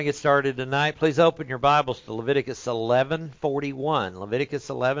Get started tonight. Please open your Bibles to Leviticus 11:41. Leviticus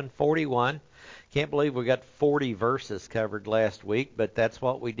 11:41. Can't believe we got 40 verses covered last week, but that's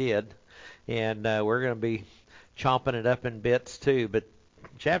what we did. And we're going to be chomping it up in bits too. But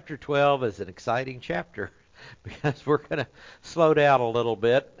chapter 12 is an exciting chapter because we're going to slow down a little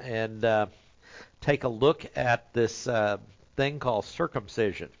bit and take a look at this thing called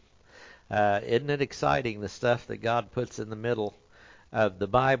circumcision. Isn't it exciting, the stuff that God puts in the middle of the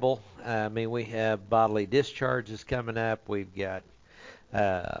Bible? I mean, we have bodily discharges coming up. We've got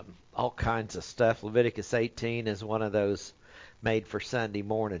all kinds of stuff. Leviticus 18 is one of those made for Sunday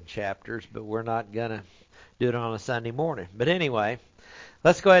morning chapters, but we're not going to do it on a Sunday morning. But anyway,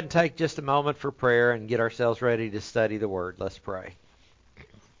 let's go ahead and take just a moment for prayer and get ourselves ready to study the Word. Let's pray.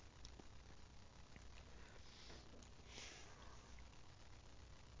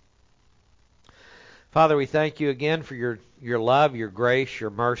 Father, we thank you again for your love, your grace, your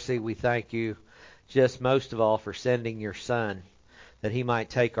mercy. We thank you just most of all for sending your Son, that he might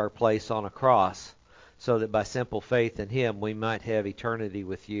take our place on a cross, so that by simple faith in him we might have eternity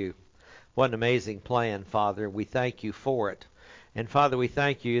with you. What an amazing plan, Father. We thank you for it. And Father, we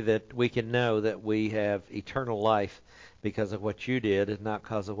thank you that we can know that we have eternal life because of what you did and not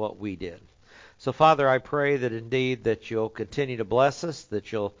because of what we did. So, Father, I pray that indeed that you'll continue to bless us,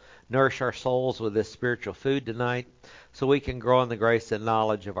 that you'll nourish our souls with this spiritual food tonight, so we can grow in the grace and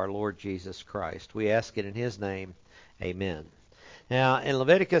knowledge of our Lord Jesus Christ. We ask it in his name. Amen. Now, in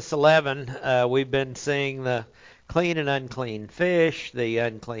Leviticus 11, we've been seeing the clean and unclean fish, the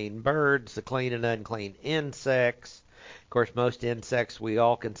unclean birds, the clean and unclean insects. Of course, most insects we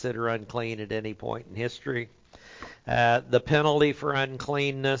all consider unclean at any point in history. The penalty for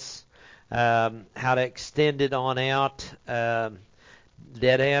uncleanness. How to extend it on out.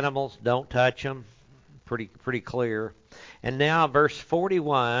 Dead animals, don't touch them. Pretty clear. And now verse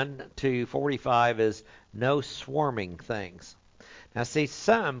 41 to 45 is no swarming things. Now see,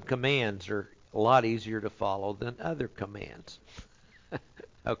 some commands are a lot easier to follow than other commands.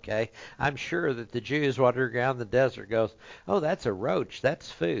 Okay, I'm sure that the Jews wandering around the desert goes, oh, that's a roach,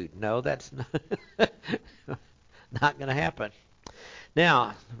 that's food. No, that's not going to happen.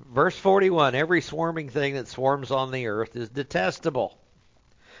 Now, verse 41, every swarming thing that swarms on the earth is detestable.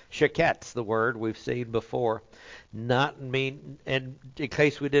 Shaket's the word we've seen before. Not mean, and in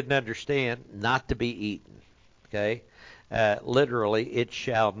case we didn't understand, not to be eaten. Okay? Literally, it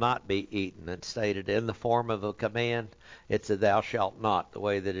shall not be eaten. It's stated in the form of a command. It's a thou shalt not, the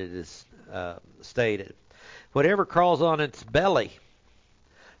way that it is stated. Whatever crawls on its belly,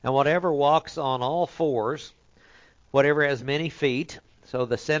 and whatever walks on all fours, whatever has many feet, so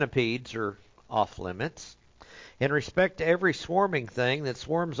the centipedes are off limits. In respect to every swarming thing that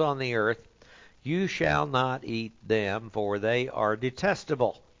swarms on the earth, you shall not eat them, for they are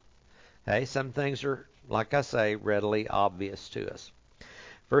detestable. Okay, some things are, like I say, readily obvious to us.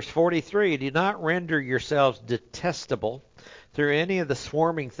 Verse 43, do not render yourselves detestable through any of the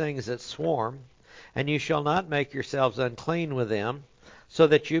swarming things that swarm, and you shall not make yourselves unclean with them, so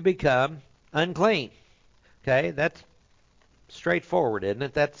that you become unclean. Okay, that's straightforward, isn't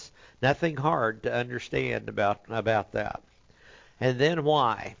it? That's nothing hard to understand about that. And then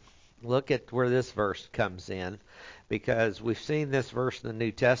why? Look at where this verse comes in, because we've seen this verse in the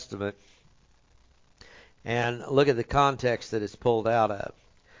New Testament, and look at the context that it's pulled out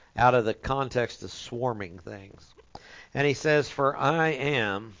of the context of swarming things. And he says, for I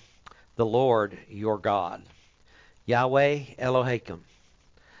am the Lord your God, Yahweh Elohim.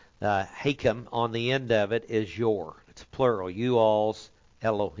 Hakim on the end of it is your. It's plural. You all's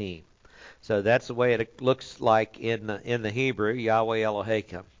Elohim. So that's the way it looks like in the Hebrew, Yahweh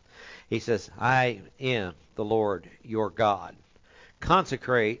Elohim. He says, I am the Lord your God.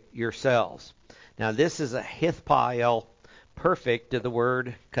 Consecrate yourselves. Now this is a Hithpael perfect to the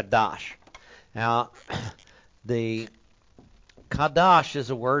word Kadash. Now the Kadash is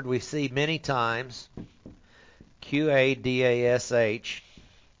a word we see many times. Qadash.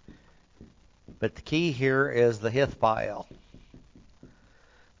 But the key here is the Hithpael,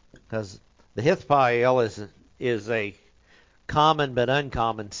 because the Hithpael is a common but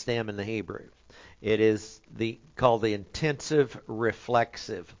uncommon stem in the Hebrew. It is called the intensive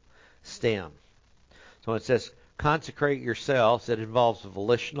reflexive stem. So it says, consecrate yourselves. It involves a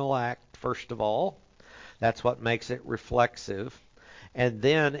volitional act, first of all. That's what makes it reflexive. And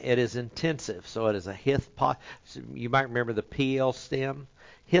then it is intensive. So it is a Hithpael. You might remember the PL stem.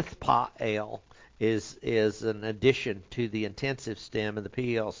 Hithpael is an addition to the intensive stem and the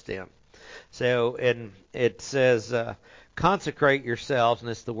PL stem. So, and it says, consecrate yourselves,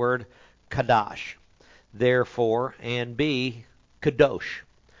 and it's the word Kadash. Therefore, and be Kadosh.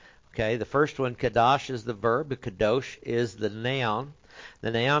 Okay, the first one, kadosh, is the verb. The kadosh is the noun.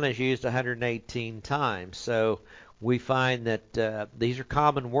 The noun is used 118 times. So we find that these are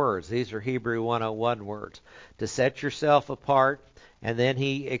common words. These are Hebrew 101 words. To set yourself apart, and then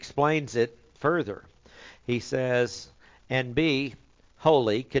he explains it further. He says, and be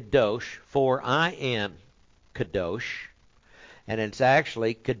holy, kadosh, for I am kadosh. And it's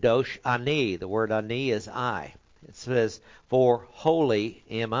actually kadosh ani. The word ani is I. It says, for holy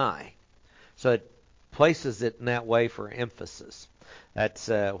am I. So it places it in that way for emphasis. That's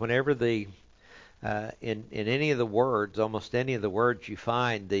whenever the in any of the words, almost any of the words you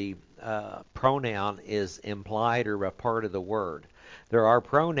find, the pronoun is implied or a part of the word. There are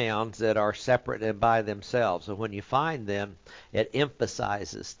pronouns that are separate and by themselves, and when you find them, it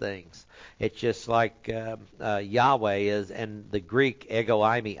emphasizes things. It's just like Yahweh is, and the Greek ego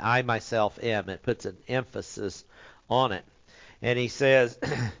eimi, I myself am. It puts an emphasis on it. And he says,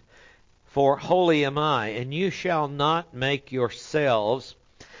 for holy am I, and you shall not make yourselves,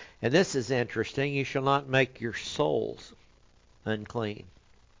 and this is interesting, you shall not make your souls unclean.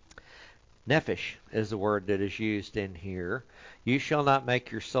 Nephesh is the word that is used in here. You shall not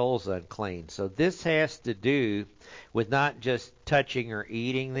make your souls unclean. So this has to do with not just touching or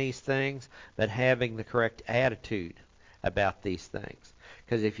eating these things, but having the correct attitude about these things.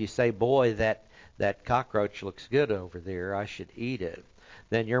 Because if you say, boy, that cockroach looks good over there, I should eat it,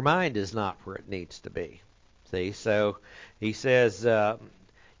 then your mind is not where it needs to be. See, so he says,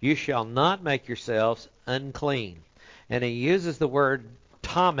 you shall not make yourselves unclean. And he uses the word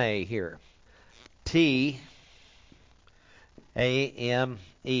tame here. T-A-M-E.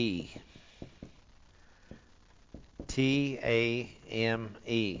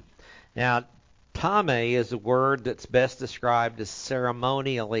 T-A-M-E. Now, tame is a word that's best described as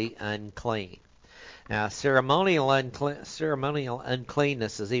ceremonially unclean. Now, ceremonial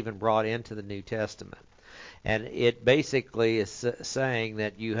uncleanness is even brought into the New Testament. And it basically is saying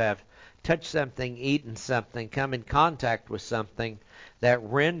that you have touched something, eaten something, come in contact with something that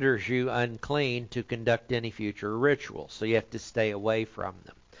renders you unclean to conduct any future rituals. So you have to stay away from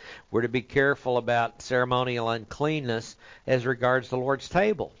them. We're to be careful about ceremonial uncleanness as regards the Lord's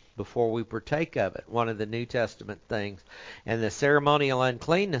table before we partake of it, one of the New Testament things. And the ceremonial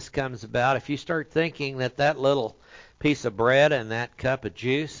uncleanness comes about if you start thinking that that little piece of bread and that cup of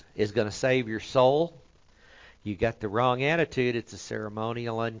juice is going to save your soul. You got the wrong attitude. It's a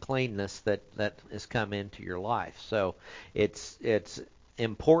ceremonial uncleanness that has come into your life. So it's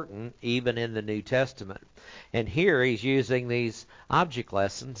important even in the New Testament. And here he's using these object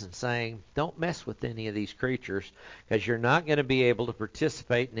lessons and saying, don't mess with any of these creatures because you're not going to be able to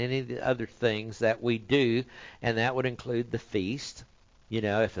participate in any of the other things that we do, and that would include the feast. You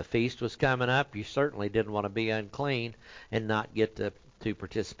know, if a feast was coming up, you certainly didn't want to be unclean and not get to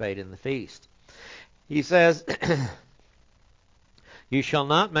participate in the feast. He says, you shall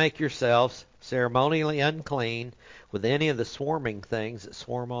not make yourselves ceremonially unclean with any of the swarming things that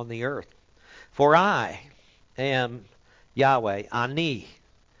swarm on the earth. For I am Yahweh, Ani.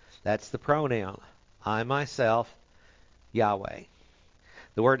 That's the pronoun. I myself, Yahweh.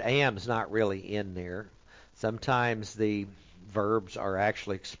 The word am is not really in there. Sometimes the verbs are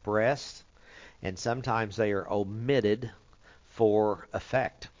actually expressed, and sometimes they are omitted for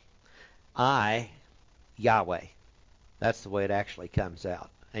effect. I, Yahweh. That's the way it actually comes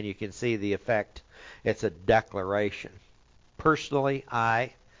out. And you can see the effect. It's a declaration. Personally,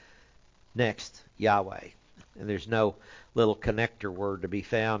 I, next, Yahweh. And there's no little connector word to be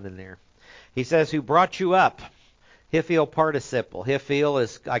found in there. He says, who brought you up? Hifil participle. Hifil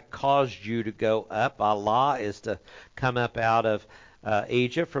is, I caused you to go up. Allah is to come up out of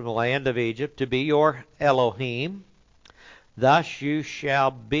Egypt, from the land of Egypt, to be your Elohim. Thus you shall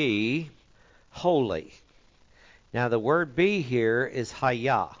be holy. Now the word be here is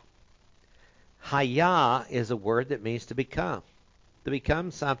hayah. Hayah is a word that means to become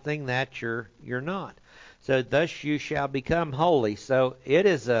something that you're not. So thus you shall become holy. So it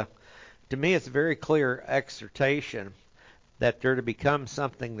is to me it's a very clear exhortation that they're to become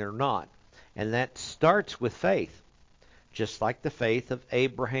something they're not. And that starts with faith. Just like the faith of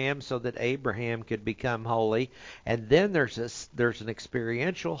Abraham, so that Abraham could become holy. And then there's an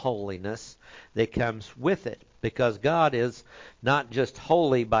experiential holiness that comes with it. Because God is not just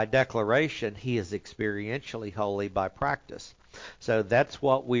holy by declaration, He is experientially holy by practice. So that's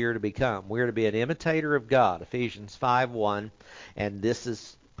what we are to become. We are to be an imitator of God, Ephesians 5:1. And this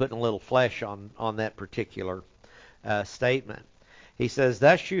is putting a little flesh on that particular statement. He says,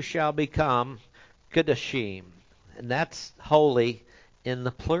 thus you shall become Kedoshim. And that's holy in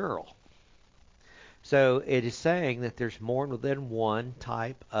the plural. So it is saying that there's more than one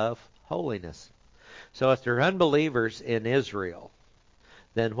type of holiness. So if they're unbelievers in Israel,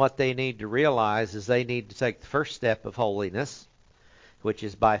 then what they need to realize is they need to take the first step of holiness, which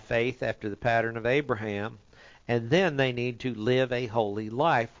is by faith after the pattern of Abraham, and then they need to live a holy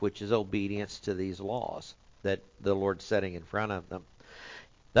life, which is obedience to these laws that the Lord's setting in front of them.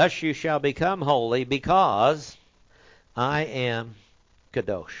 Thus you shall become holy, because I am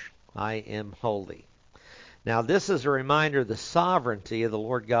kadosh. I am holy. Now this is a reminder of the sovereignty of the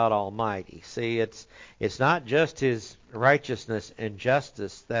Lord God Almighty. See, it's not just His righteousness and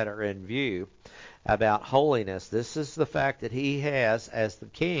justice that are in view about holiness. This is the fact that He has, as the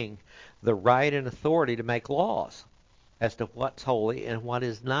King, the right and authority to make laws as to what's holy and what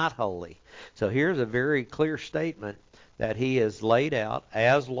is not holy. So here's a very clear statement that He has laid out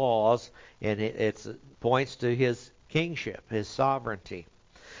as laws, and it points to His kingship, His sovereignty.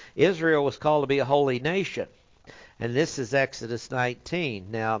 Israel was called to be a holy nation, and this is Exodus 19.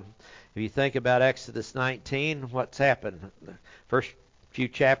 Now, if you think about Exodus 19, what's happened? First few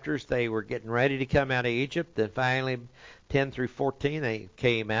chapters, they were getting ready to come out of Egypt. Then finally, 10 through 14, they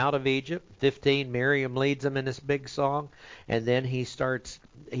came out of Egypt. 15, Miriam leads them in this big song, and then he starts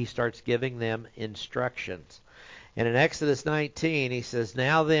giving them instructions. And in Exodus 19, he says,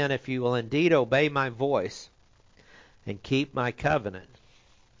 "Now then, if you will indeed obey my voice and keep my covenant,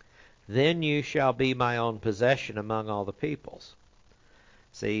 then you shall be my own possession among all the peoples."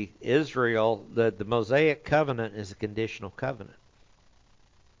 See, Israel, the Mosaic covenant is a conditional covenant.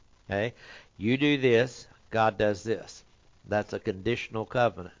 Okay? You do this, God does this. That's a conditional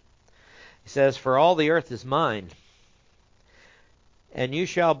covenant. He says, "For all the earth is mine, and you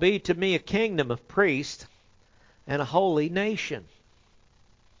shall be to me a kingdom of priests and a holy nation."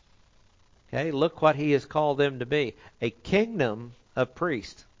 Okay, look what He has called them to be. A kingdom of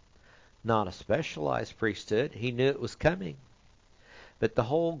priests. Not a specialized priesthood. He knew it was coming. But the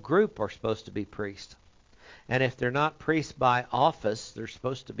whole group are supposed to be priests. And if they're not priests by office, they're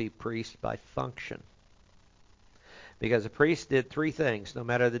supposed to be priests by function. Because a priest did three things, no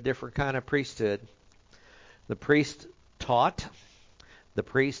matter the different kind of priesthood. The priest taught, the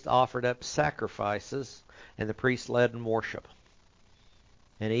priest offered up sacrifices, and the priest led in worship.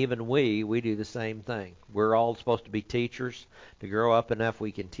 And even we do the same thing. We're all supposed to be teachers. To grow up enough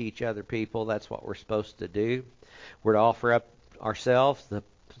we can teach other people. That's what we're supposed to do. We're to offer up ourselves, the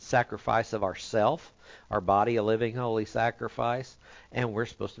sacrifice of ourself, our body a living holy sacrifice, and we're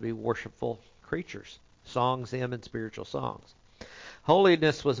supposed to be worshipful creatures. Songs, hymns, and spiritual songs.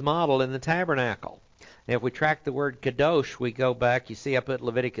 Holiness was modeled in the tabernacle. And if we track the word kadosh, we go back, you see up at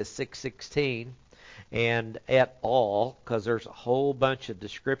Leviticus 6:16, and et al., because there's a whole bunch of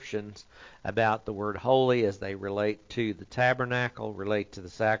descriptions about the word holy as they relate to the tabernacle, relate to the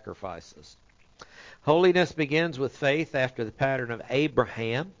sacrifices. Holiness begins with faith after the pattern of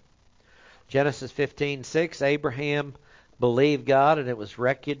Abraham. Genesis 15:6, Abraham believed God, and it was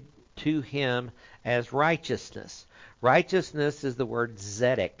reckoned to him as righteousness. Righteousness is the word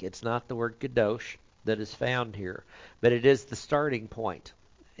zedek. It's not the word kadosh that is found here, but it is the starting point.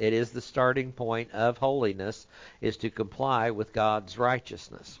 It is the starting point of holiness, is to comply with God's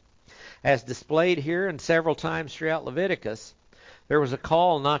righteousness. As displayed here and several times throughout Leviticus, there was a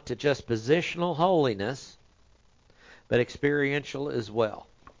call not to just positional holiness, but experiential as well.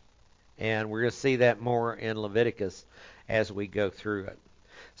 And we're going to see that more in Leviticus as we go through it.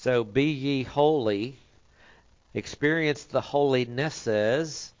 So be ye holy, experience the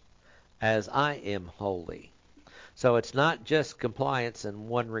holinesses as I am holy. So it's not just compliance in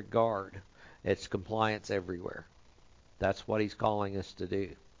one regard. It's compliance everywhere. That's what He's calling us to do.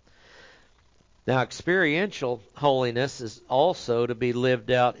 Now, experiential holiness is also to be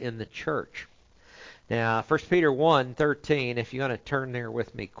lived out in the church. Now, 1 Peter 1:13, if you're going to turn there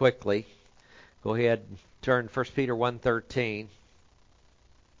with me quickly, go ahead and turn 1 Peter 1:13,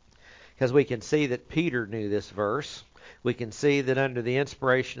 because we can see that Peter knew this verse. We can see that under the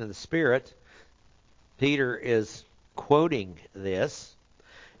inspiration of the Spirit, Peter is quoting this,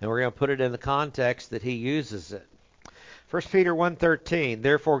 and we're going to put it in the context that he uses it. 1 Peter 1:13,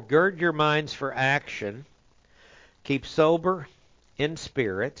 therefore gird your minds for action, keep sober in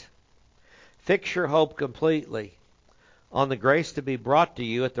spirit, fix your hope completely on the grace to be brought to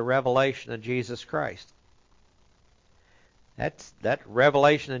you at the revelation of Jesus Christ. That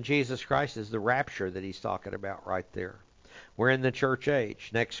revelation of Jesus Christ is the rapture that he's talking about right there. We're in the church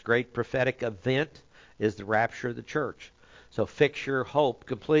age. Next great prophetic event is the rapture of the church. So fix your hope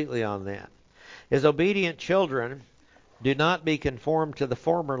completely on that. As obedient children, do not be conformed to the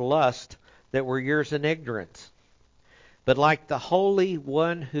former lust that were yours in ignorance, but like the Holy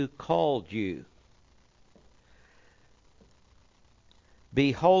One who called you.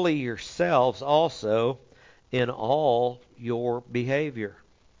 Be holy yourselves also in all your behavior,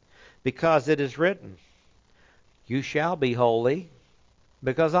 because it is written, you shall be holy,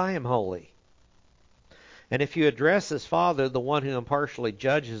 because I am holy. And if you address as Father the one who impartially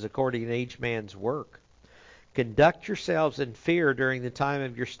judges according to each man's work, conduct yourselves in fear during the time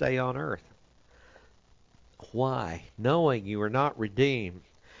of your stay on earth. Why? Knowing you are not redeemed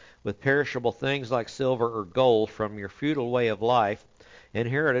with perishable things like silver or gold from your futile way of life,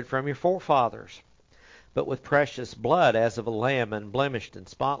 inherited from your forefathers, but with precious blood as of a lamb, unblemished and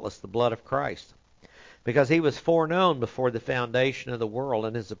spotless, the blood of Christ. Because he was foreknown before the foundation of the world,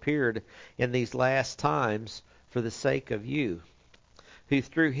 and has appeared in these last times for the sake of you, who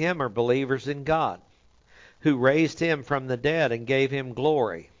through him are believers in God, who raised him from the dead and gave him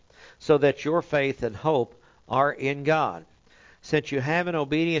glory, so that your faith and hope are in God. Since you have, in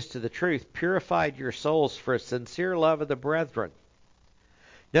obedience to the truth, purified your souls for a sincere love of the brethren.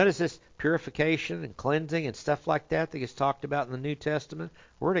 Notice this purification and cleansing and stuff like that gets talked about in the New Testament.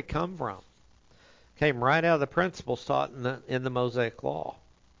 Where did it come from? Came right out of the principles taught in the Mosaic Law.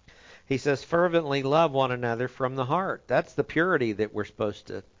 He says, fervently love one another from the heart. That's the purity that we're supposed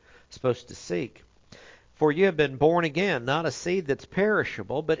to seek. For you have been born again, not a seed that's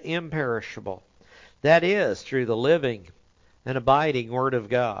perishable, but imperishable. That is, through the living and abiding Word of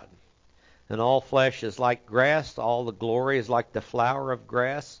God. And all flesh is like grass, all the glory is like the flower of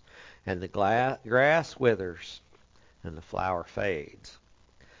grass, and the grass withers, and the flower fades.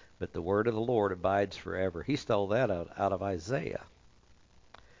 But the word of the Lord abides forever. He stole that out of Isaiah.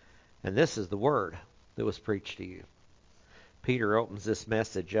 And this is the word that was preached to you. Peter opens this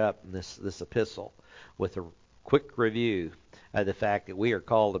message up in this epistle with a quick review of the fact that we are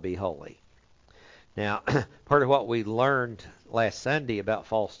called to be holy. Now, part of what we learned last Sunday about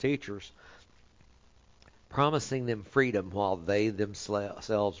false teachers, promising them freedom while they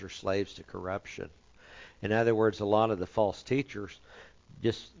themselves are slaves to corruption. In other words, a lot of the false teachers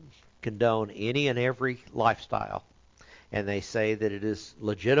just condone any and every lifestyle, and they say that it is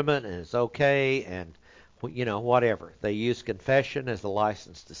legitimate and it's okay, and whatever. They use confession as the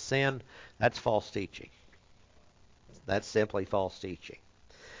license to sin. That's false teaching. That's simply false teaching.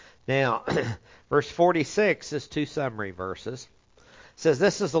 Now, verse 46 is two summary verses. It says,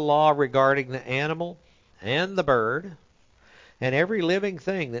 this is the law regarding the animal and the bird and every living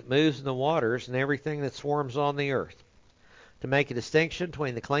thing that moves in the waters and everything that swarms on the earth, to make a distinction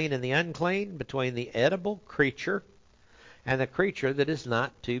between the clean and the unclean, between the edible creature and the creature that is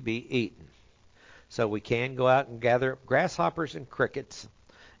not to be eaten. So we can go out and gather up grasshoppers and crickets,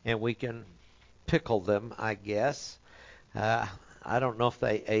 and we can pickle them, I guess. I don't know if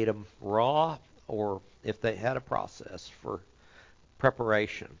they ate them raw or if they had a process for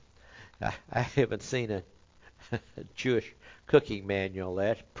preparation. I haven't seen a Jewish cooking manual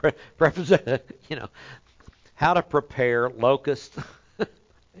that how to prepare locusts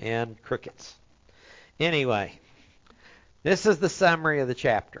and crickets. Anyway, this is the summary of the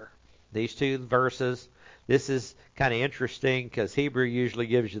chapter. These two verses. This is kind of interesting because Hebrew usually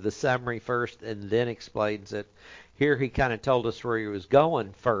gives you the summary first and then explains it. Here he kind of told us where he was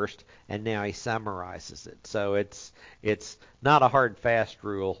going first, and now he summarizes it. So it's not a hard, fast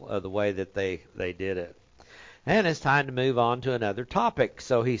rule of the way that they did it. And it's time to move on to another topic.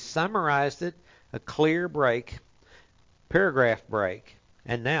 So he summarized it, a clear break, paragraph break,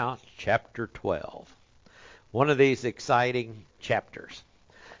 and now chapter 12. One of these exciting chapters.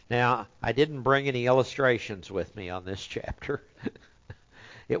 Now, I didn't bring any illustrations with me on this chapter.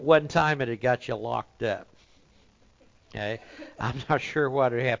 At one time, it had got you locked up. Okay, I'm not sure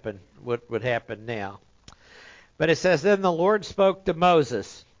what would happen now. But it says, then the Lord spoke to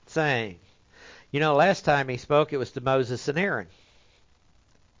Moses, saying, last time he spoke, it was to Moses and Aaron.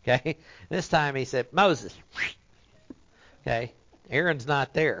 Okay, this time he said, Moses. Okay, Aaron's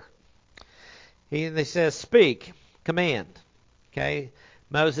not there. He says, speak, command. Okay,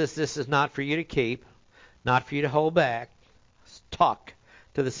 Moses, this is not for you to keep, not for you to hold back. Talk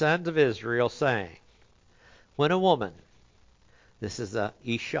to the sons of Israel, saying, when a woman, this is a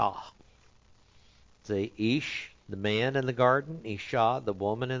Isha. The Ish, the man in the garden, Isha, the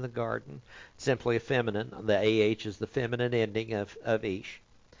woman in the garden, simply a feminine. The AH is the feminine ending of Ish.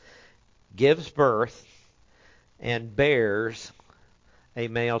 Gives birth and bears a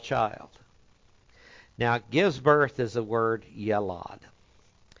male child. Now, gives birth is the word yalad.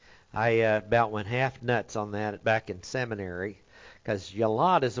 I about went half nuts on that back in seminary, because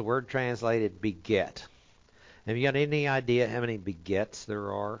yalad is the word translated beget. Have you got any idea how many begets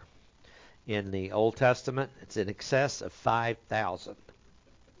there are in the Old Testament? It's in excess of 5,000.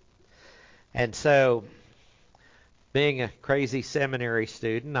 And so being a crazy seminary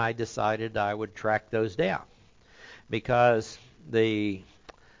student, I decided I would track those down because the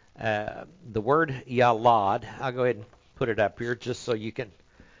word yalad, I'll go ahead and put it up here just so you can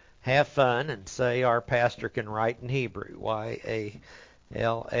have fun and say our pastor can write in Hebrew, Y-A-L-A-D-H.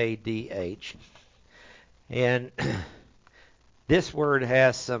 And this word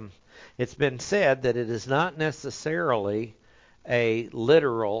has some, it's been said that it is not necessarily a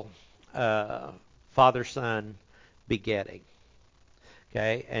literal father-son begetting.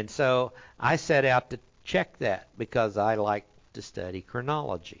 Okay, and so I set out to check that because I like to study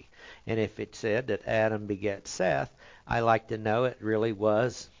chronology. And if it said that Adam begat Seth, I like to know it really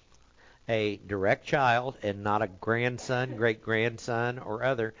was a direct child and not a grandson, great-grandson, or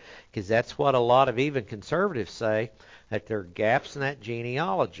other, because that's what a lot of even conservatives say, that there are gaps in that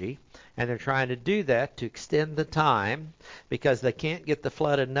genealogy, and they're trying to do that to extend the time because they can't get the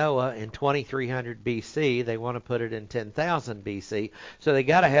flood of Noah in 2300 BC. They want to put it in 10,000 BC, so they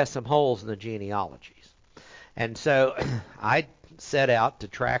got to have some holes in the genealogies. And so I set out to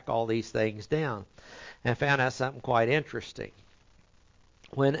track all these things down and found out something quite interesting.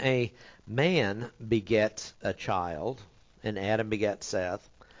 When a man begets a child, and Adam begat Seth,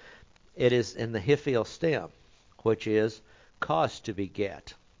 it is in the Hiphial stem, which is caused to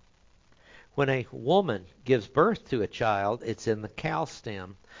beget. When a woman gives birth to a child, it's in the Kal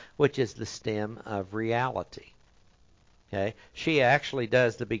stem, which is the stem of reality. Okay? She actually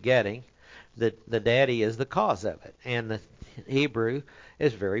does the begetting. The daddy is the cause of it. And the Hebrew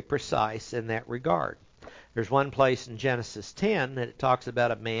is very precise in that regard. There's one place in Genesis 10 that it talks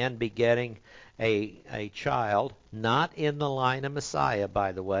about a man begetting a child, not in the line of Messiah,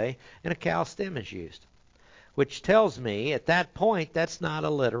 by the way, and a Kal stem is used, which tells me at that point that's not a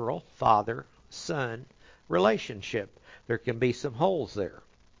literal father-son relationship. There can be some holes there,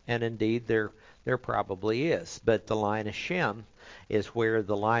 and indeed there probably is. But the line of Shem is where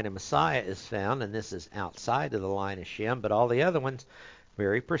the line of Messiah is found, and this is outside of the line of Shem, but all the other ones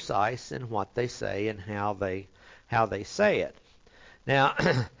very precise in what they say and how they say it. Now,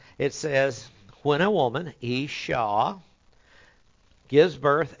 it says, when a woman, Isha, gives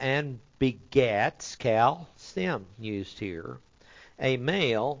birth and begets, Kal stem used here, a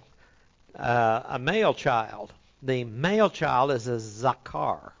male child. The male child is a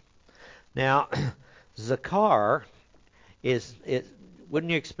Zakar. Now, Zakar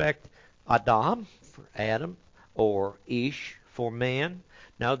wouldn't you expect Adam for Adam or Ish for man?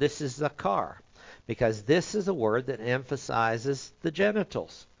 No, this is Zakar, because this is a word that emphasizes the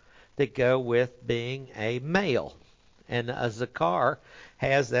genitals that go with being a male. And a Zakar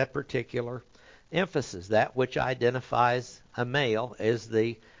has that particular emphasis. That which identifies a male is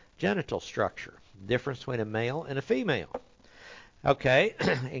the genital structure. The difference between a male and a female. Okay,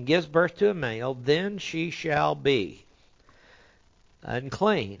 and gives birth to a male, then she shall be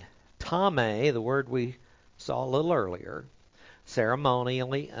unclean. Tame, the word we saw a little earlier,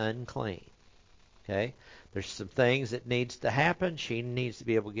 ceremonially unclean. Okay, there's some things that needs to happen. She needs to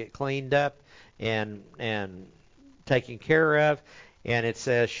be able to get cleaned up and taken care of. And it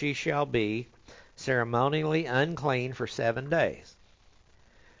says she shall be ceremonially unclean for 7 days.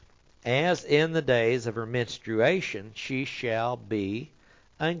 As in the days of her menstruation, she shall be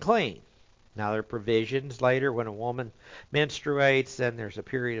unclean. Now, there are provisions later when a woman menstruates, then there's a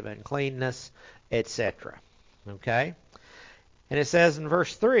period of uncleanness, etc. Okay? And it says in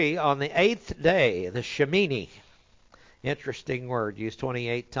verse 3, on the 8th day, the Shemini, interesting word, used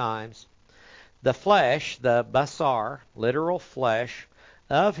 28 times, the flesh, the basar, literal flesh,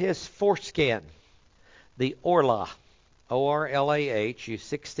 of his foreskin, the orlah, O-R-L-A-H, used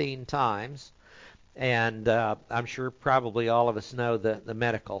 16 times. And I'm sure probably all of us know the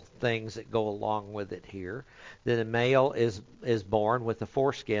medical things that go along with it here. That a male is born with a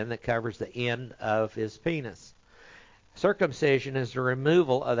foreskin that covers the end of his penis. Circumcision is the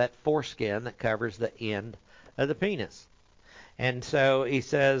removal of that foreskin that covers the end of the penis. And so he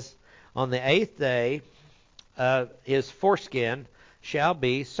says, on the 8th day, his foreskin shall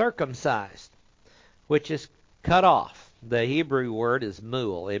be circumcised, which is cut off. The Hebrew word is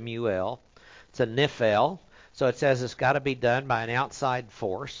mul, M-U-L. It's a nifel, so it says it's got to be done by an outside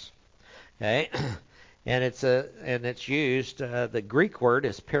force. Okay, and it's used. The Greek word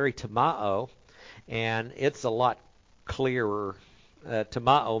is peritomao, and it's a lot clearer.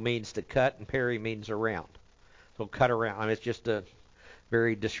 Tomao means to cut, and peri means around. So cut around. I mean, it's just a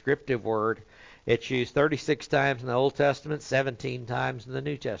very descriptive word. It's used 36 times in the Old Testament, 17 times in the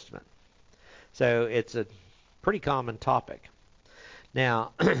New Testament. So it's a pretty common topic.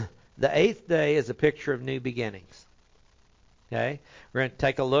 Now, the 8th day is a picture of new beginnings. Okay, we're going to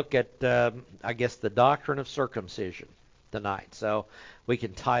take a look at, I guess, the doctrine of circumcision tonight. So we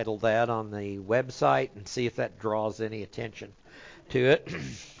can title that on the website and see if that draws any attention to it.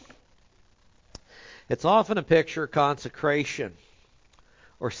 It's often a picture of consecration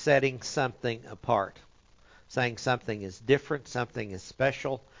or setting something apart, saying something is different, something is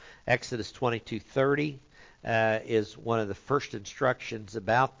special. Exodus 22:30 is one of the first instructions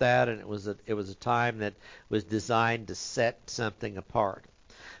about that, and it was a time that was designed to set something apart.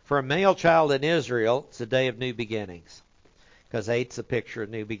 For a male child in Israel, it's a day of new beginnings, because 8's a picture of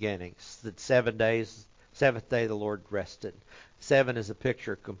new beginnings. The 7 days, seventh day the Lord rested. 7 is a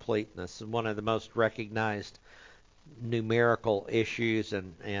picture of completeness, and one of the most recognized numerical issues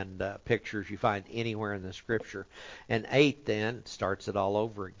and pictures you find anywhere in the Scripture. And 8 then starts it all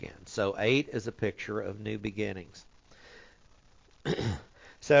over again. So 8 is a picture of new beginnings.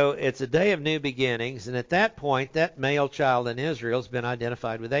 So it's a day of new beginnings, and at that point, that male child in Israel has been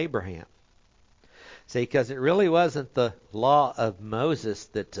identified with Abraham. See, because it really wasn't the law of Moses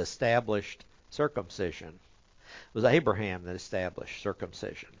that established circumcision. It was Abraham that established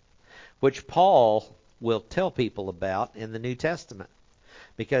circumcision, which Paul will tell people about in the New Testament,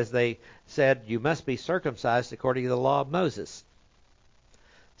 because they said you must be circumcised according to the law of Moses.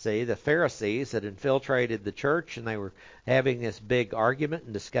 See, the Pharisees had infiltrated the church, and they were having this big argument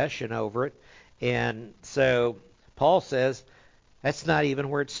and discussion over it. And so Paul says, that's not even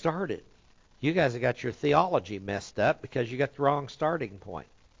where it started. You guys have got your theology messed up because you got the wrong starting point.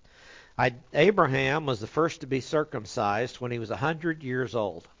 Abraham was the first to be circumcised when he was 100 years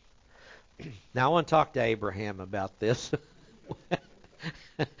old. Now, I want to talk to Abraham about this.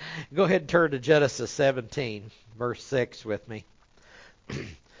 Go ahead and turn to Genesis 17, verse 6 with me.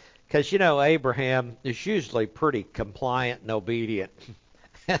 Because, Abraham is usually pretty compliant and obedient.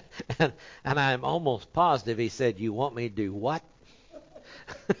 and I'm almost positive he said, you want me to do what?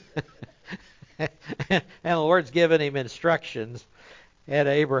 And the Lord's given him instructions. And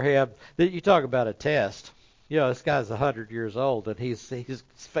Abraham, you talk about a test. This guy's 100 years old, and he's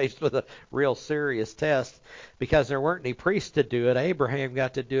faced with a real serious test because there weren't any priests to do it. Abraham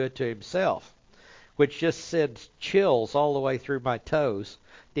got to do it to himself, which just sends chills all the way through my toes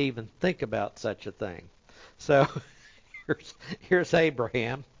to even think about such a thing. So here's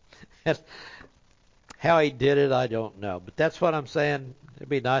Abraham. And how he did it, I don't know. But that's what I'm saying. It'd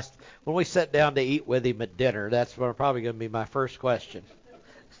be nice when we sit down to eat with him at dinner. That's probably going to be my first question.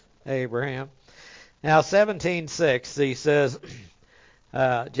 Abraham. Now, 17:6, he says,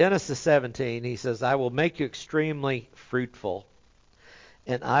 Genesis 17, he says, I will make you extremely fruitful,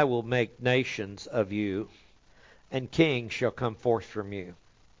 and I will make nations of you, and kings shall come forth from you.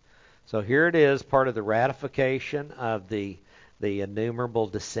 So here it is, part of the ratification of the innumerable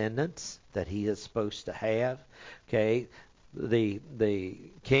descendants that he is supposed to have. Okay, the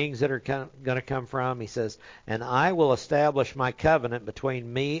kings that are going to come from, he says, and I will establish my covenant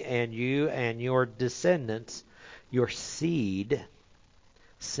between me and you and your descendants, your seed,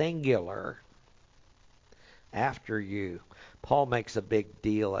 singular, after you. Paul makes a big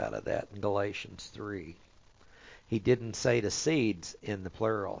deal out of that in Galatians 3. He didn't say to seeds in the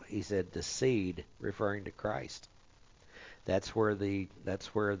plural. He said to seed, referring to Christ. That's where the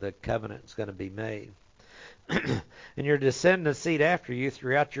covenant is going to be made. And your descendants seed after you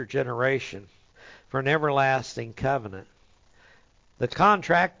throughout your generation for an everlasting covenant. The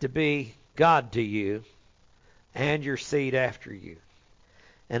contract to be God to you and your seed after you.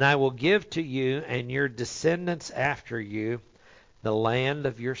 And I will give to you and your descendants after you the land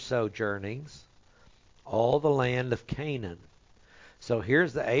of your sojournings, all the land of Canaan. So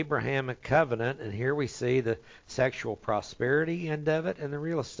here's the Abrahamic covenant, and here we see the sexual prosperity end of it and the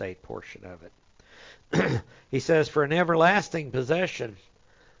real estate portion of it. He says, for an everlasting possession,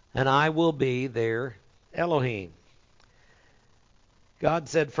 and I will be their Elohim. God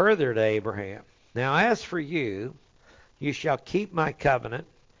said further to Abraham, now as for you, you shall keep my covenant,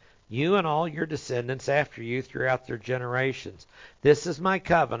 you and all your descendants after you throughout their generations. This is my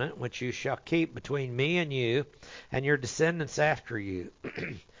covenant, which you shall keep between me and you and your descendants after you.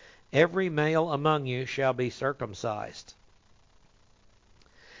 Every male among you shall be circumcised.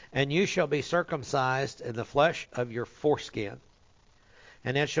 And you shall be circumcised in the flesh of your foreskin.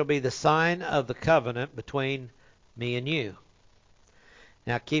 And it shall be the sign of the covenant between me and you.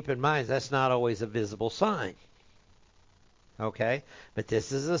 Now keep in mind, that's not always a visible sign. Okay? But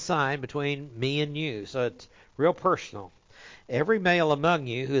this is a sign between me and you. So it's real personal. Every male among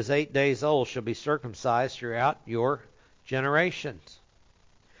you who is 8 days old shall be circumcised throughout your generations.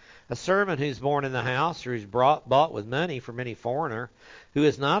 A servant who's born in the house or who's bought with money from any foreigner who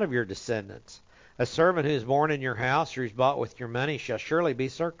is not of your descendants, A servant who is born in your house or is bought with your money shall surely be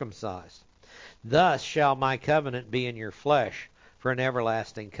circumcised. Thus shall my covenant be in your flesh for an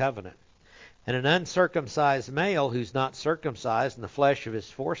everlasting covenant. And an uncircumcised male who's not circumcised in the flesh of his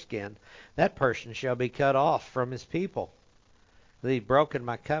foreskin, that person shall be cut off from his people. He's broken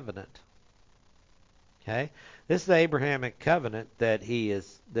my covenant. Okay? This is the Abrahamic covenant that he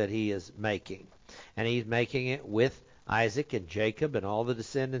is making. And he's making it with Isaac and Jacob and all the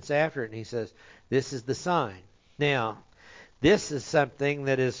descendants after it. And he says, this is the sign. Now, this is something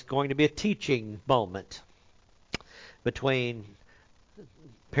that is going to be a teaching moment between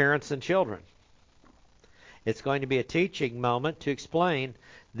parents and children. It's going to be a teaching moment to explain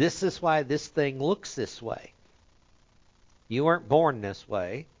this is why this thing looks this way. You weren't born this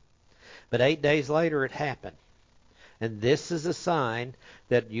way, but 8 days later it happened. And this is a sign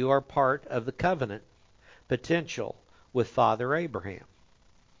that you are part of the covenant potential with Father Abraham.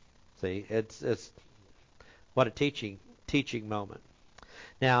 See, it's what a teaching moment.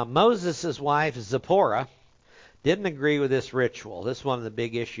 Now, Moses' wife Zipporah didn't agree with this ritual. This is one of the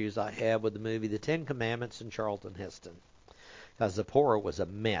big issues I have with the movie The Ten Commandments and Charlton Heston. Because Zipporah was a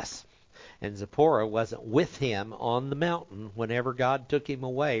mess. And Zipporah wasn't with him on the mountain whenever God took him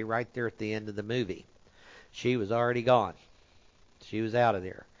away right there at the end of the movie. She was already gone. She was out of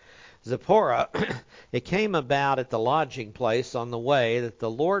there. Zipporah, it came about at the lodging place on the way that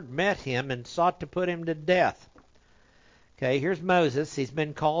the Lord met him and sought to put him to death. Okay, here's Moses. He's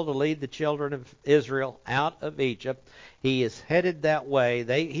been called to lead the children of Israel out of Egypt. He is headed that way.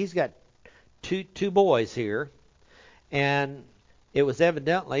 He's got two boys here. And it was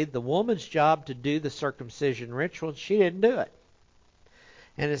evidently the woman's job to do the circumcision ritual, and she didn't do it.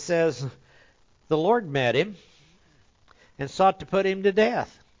 And it says, the Lord met him and sought to put him to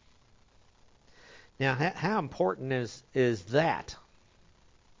death. Now, how important is that?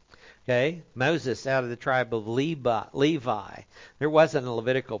 Okay, Moses out of the tribe of Levi. There wasn't a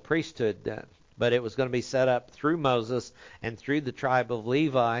Levitical priesthood then, but it was going to be set up through Moses and through the tribe of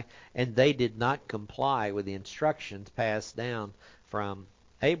Levi, and they did not comply with the instructions passed down from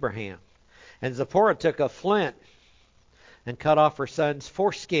Abraham. And Zipporah took a flint and cut off her son's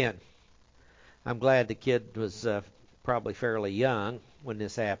foreskin. I'm glad the kid was probably fairly young when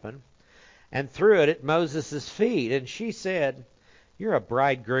this happened. And threw it at Moses' feet. And she said, "You're a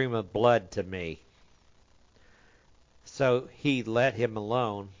bridegroom of blood to me." So he let him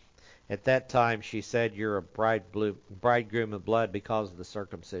alone. At that time she said, "You're a bridegroom of blood because of the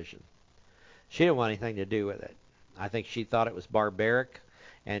circumcision." She didn't want anything to do with it. I think she thought it was barbaric.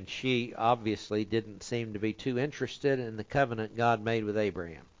 And she obviously didn't seem to be too interested in the covenant God made with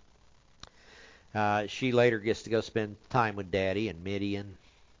Abraham. She later gets to go spend time with Daddy in Midian,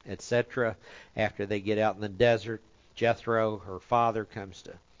 etc. After they get out in the desert, Jethro, her father, comes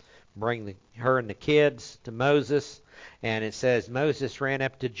to bring her and the kids to Moses. And it says Moses ran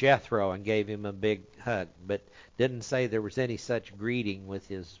up to Jethro and gave him a big hug, but didn't say there was any such greeting with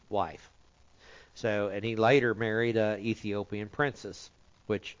his wife. So, and he later married an Ethiopian princess,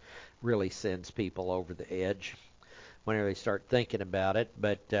 which really sends people over the edge whenever they start thinking about it.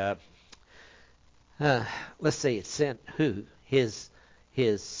 But let's see, it sent who? His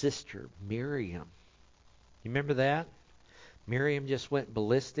sister Miriam. You remember that? Miriam just went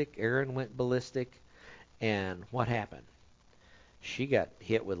ballistic. Aaron went ballistic. And what happened? She got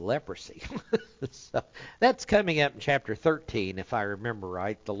hit with leprosy. So that's coming up in chapter 13, if I remember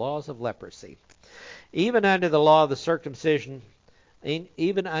right, the laws of leprosy. Even under the law of the circumcision,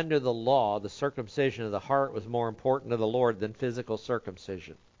 even under the law, the circumcision of the heart was more important to the Lord than physical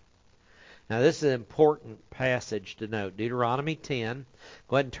circumcision. Now, this is an important passage to note. Deuteronomy 10.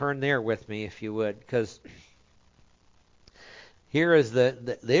 Go ahead and turn there with me, if you would, because here is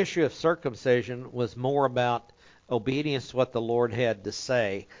the issue of circumcision was more about obedience to what the Lord had to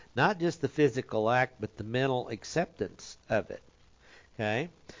say. Not just the physical act, but the mental acceptance of it. Okay?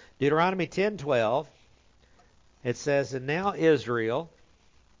 Deuteronomy 10:12. It says, "And now, Israel,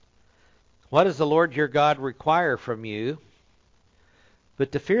 what does the Lord your God require from you?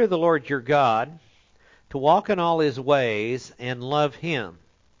 But to fear the Lord your God, to walk in all his ways and love him,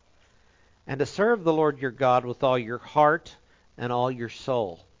 and to serve the Lord your God with all your heart and all your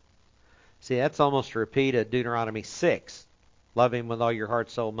soul." See, that's almost a repeat of Deuteronomy 6. Love him with all your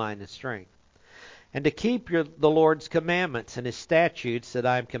heart, soul, mind, and strength. "And to keep the Lord's commandments and his statutes that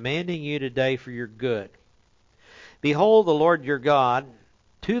I am commanding you today for your good. Behold, the Lord your God,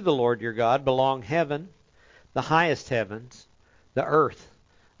 to the Lord your God belong heaven, the highest heavens, the earth,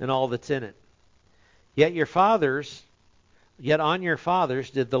 and all that's in it. Yet on your fathers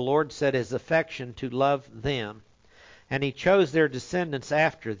did the Lord set his affection to love them, And he chose their descendants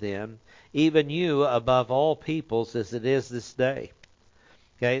after them, even you above all peoples as it is this day.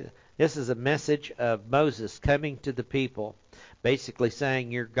 Okay, this is a message of Moses coming to the people, basically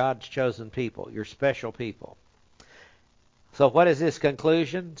saying you're God's chosen people, you're special people. So what is this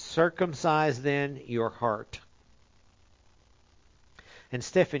conclusion? Circumcise then your heart, and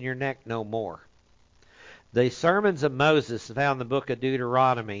stiffen your neck no more. The sermons of Moses found in the book of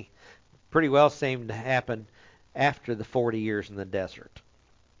Deuteronomy pretty well seem to happen after the 40 years in the desert.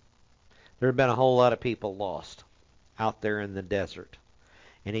 There have been a whole lot of people lost out there in the desert.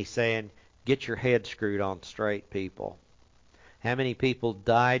 And he's saying, get your head screwed on straight, people. How many people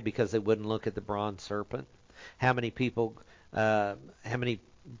died because they wouldn't look at the bronze serpent? How many people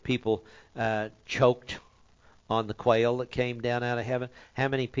choked on the quail that came down out of heaven? How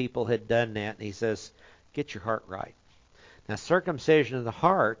many people had done that? And he says, get your heart right. Now, circumcision of the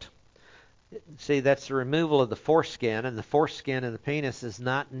heart, see, that's the removal of the foreskin, and the foreskin of the penis is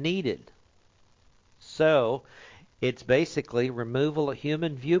not needed. So, it's basically removal of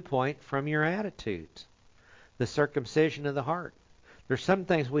human viewpoint from your attitudes. The circumcision of the heart. There's some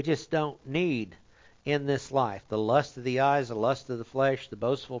things we just don't need in this life. The lust of the eyes, the lust of the flesh, the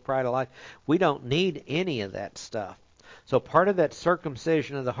boastful pride of life. We don't need any of that stuff. So part of that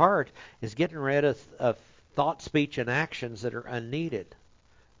circumcision of the heart is getting rid of thought, speech, and actions that are unneeded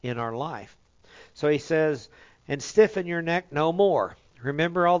in our life. So he says, and stiffen your neck no more.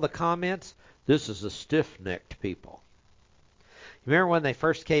 Remember all the comments? This is a stiff-necked people. You remember when they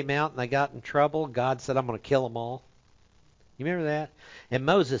first came out and they got in trouble? God said, I'm going to kill them all. You remember that? And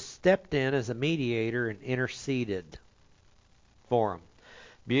Moses stepped in as a mediator and interceded for them.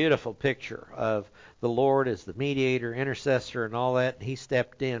 Beautiful picture of the Lord as the mediator, intercessor, and all that. And he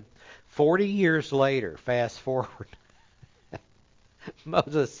stepped in. 40 years later, fast forward,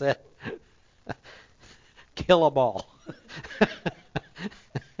 Moses said, kill them all.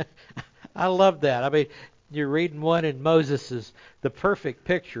 I love that. I mean, you're reading one and Moses is the perfect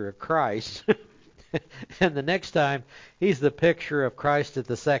picture of Christ. And the next time, he's the picture of Christ at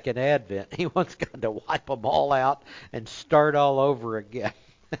the second advent. He wants God to wipe them all out and start all over again.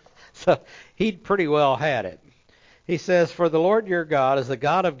 So he'd pretty well had it. He says, for the Lord your God is the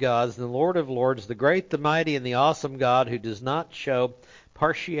God of gods and the Lord of lords, the great, the mighty, and the awesome God who does not show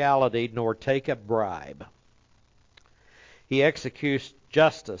partiality nor take a bribe. He executes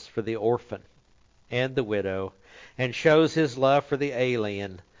justice for the orphan and the widow and shows his love for the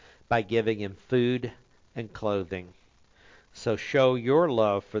alien by giving him food and clothing. So show your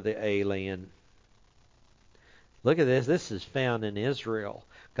love for the alien. Look at this. This is found in Israel.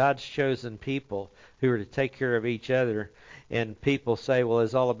 God's chosen people who are to take care of each other. And people say, well,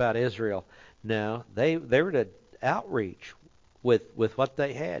 it's all about Israel. No, they were to outreach with what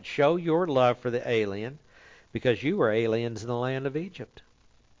they had. Show your love for the alien because you were aliens in the land of Egypt.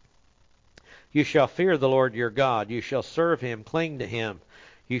 You shall fear the Lord your God. You shall serve him, cling to him.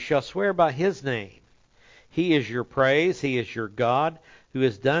 You shall swear by his name. He is your praise. He is your God who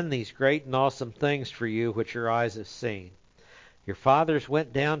has done these great and awesome things for you which your eyes have seen. Your fathers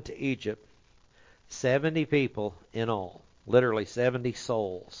went down to Egypt, 70 people in all, literally 70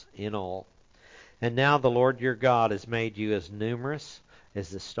 souls in all. And now the Lord your God has made you as numerous as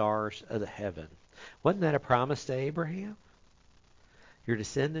the stars of the heaven. Wasn't that a promise to Abraham? Your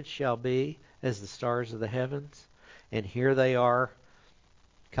descendants shall be as the stars of the heavens. And here they are,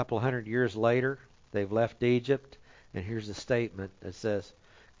 a couple hundred years later. They've left Egypt. And here's a statement that says,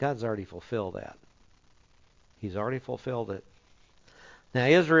 God's already fulfilled that. He's already fulfilled it. Now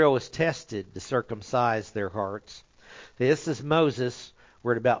Israel was tested to circumcise their hearts. This is Moses.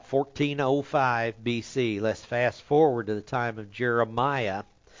 We're at about 1405 BC. Let's fast forward to the time of Jeremiah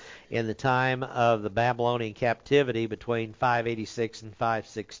in the time of the Babylonian captivity between 586 and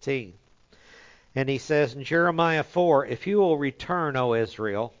 516. And he says in Jeremiah 4, if you will return, O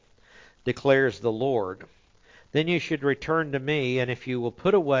Israel, declares the Lord, then you should return to me, and if you will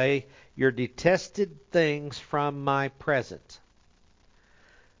put away your detested things from my presence.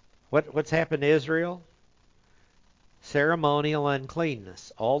 What's happened to Israel? Ceremonial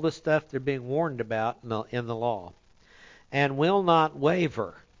uncleanness. All the stuff they're being warned about in the law. And will not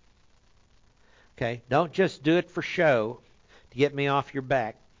waver. Okay, don't just do it for show to get me off your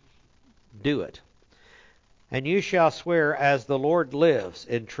back. Do it. And you shall swear as the Lord lives,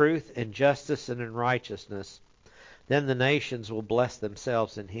 in truth, in justice, and in righteousness. Then the nations will bless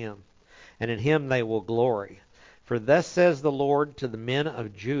themselves in him, and in him they will glory. For thus says the Lord to the men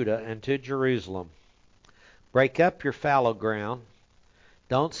of Judah and to Jerusalem, break up your fallow ground,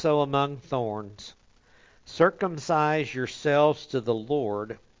 don't sow among thorns, circumcise yourselves to the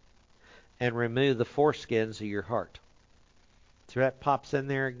Lord, and remove the foreskins of your heart. So that pops in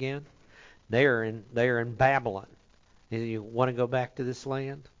there again. They are in Babylon. You want to go back to this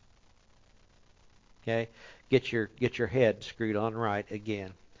land? Okay, get your head screwed on right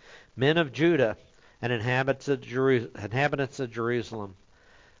again. Men of Judah and inhabitants of Jerusalem,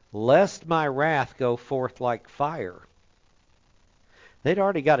 lest my wrath go forth like fire. They'd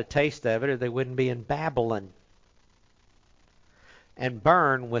already got a taste of it, or they wouldn't be in Babylon. And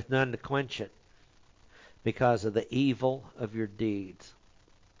burn with none to quench it, because of the evil of your deeds.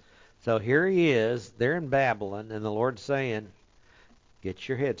 So here he is, they're in Babylon, and the Lord's saying, get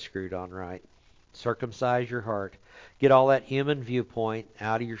your head screwed on right. Circumcise your heart. Get all that human viewpoint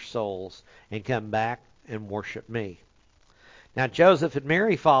out of your souls and come back and worship me. Now Joseph and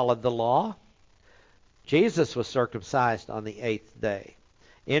Mary followed the law. Jesus was circumcised on the 8th day.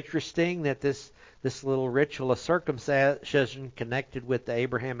 Interesting that this little ritual of circumcision connected with the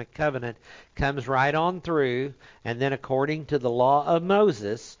Abrahamic covenant comes right on through, and then according to the law of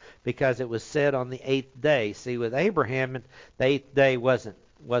Moses, because it was said on the 8th day. See, with Abraham, the 8th day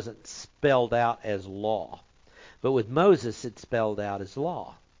wasn't spelled out as law. But with Moses, it's spelled out as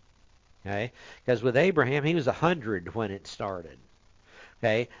law. Okay? Because with Abraham, he was 100 when it started.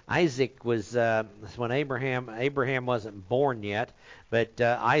 Okay, Isaac was when Abraham wasn't born yet, but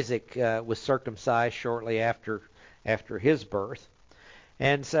Isaac was circumcised shortly after his birth.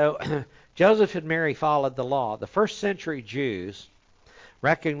 And so Joseph and Mary followed the law. The first century Jews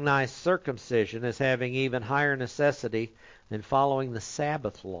recognized circumcision as having even higher necessity than following the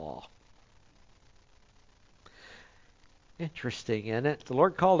Sabbath law. Interesting, isn't it? The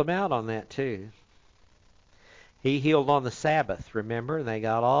Lord called them out on that too. He healed on the Sabbath, remember? And they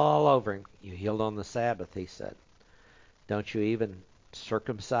got all over him. You healed on the Sabbath, he said. Don't you even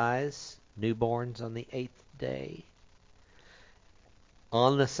circumcise newborns on the 8th day?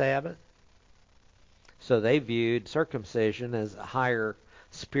 On the Sabbath? So they viewed circumcision as a higher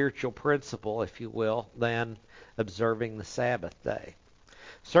spiritual principle, if you will, than observing the Sabbath day.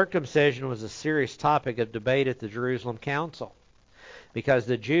 Circumcision was a serious topic of debate at the Jerusalem Council, because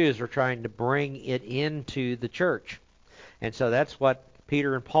the Jews were trying to bring it into the church. And so that's what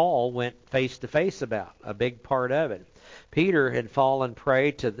Peter and Paul went face to face about, a big part of it. Peter had fallen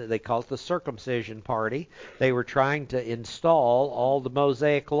prey to, they call it the circumcision party. They were trying to install all the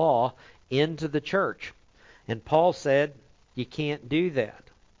Mosaic law into the church. And Paul said, you can't do that.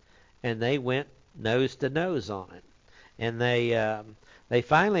 And they went nose to nose on it. And they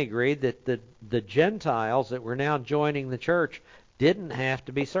finally agreed that the Gentiles that were now joining the church didn't have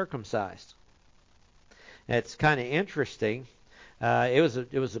to be circumcised. It's kind of interesting. It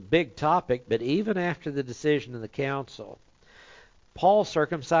was a big topic, but even after the decision of the council, Paul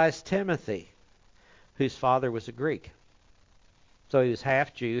circumcised Timothy, whose father was a Greek. So he was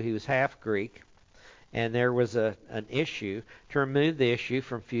half Jew, he was half Greek, and there was an issue to remove the issue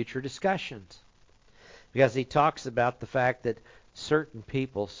from future discussions, because he talks about the fact that certain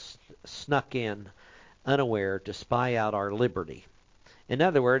people snuck in unaware to spy out our liberty. In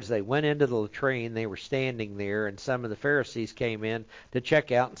other words, they went into the latrine, they were standing there, and some of the Pharisees came in to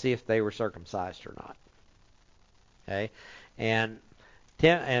check out and see if they were circumcised or not. Okay?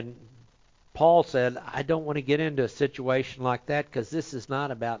 And Paul said, I don't want to get into a situation like that, because this is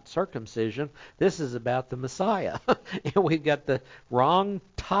not about circumcision. This is about the Messiah. And we've got the wrong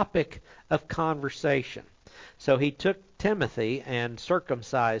topic of conversation. So he took Timothy and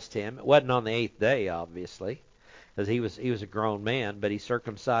circumcised him. It wasn't on the 8th day, obviously, because he was a grown man, but he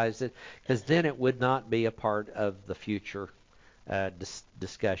circumcised it, because then it would not be a part of the future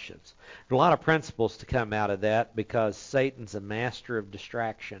discussions. There are a lot of principles to come out of that, because Satan's a master of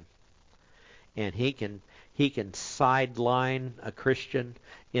distraction, and he can sideline a Christian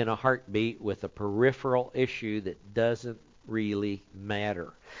in a heartbeat with a peripheral issue that doesn't really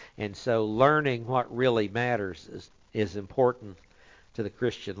matter. And so learning what really matters is important to the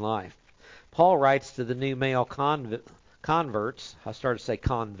Christian life. Paul writes to the new male converts, I started to say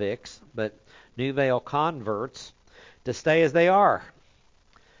convicts, but new male converts, to stay as they are.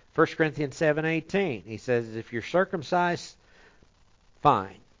 1 Corinthians 7:18, he says, if you're circumcised,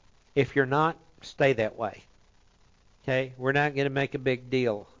 fine. If you're not, stay that way. Okay? We're not going to make a big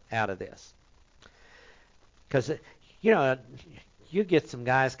deal out of this. Because, you get some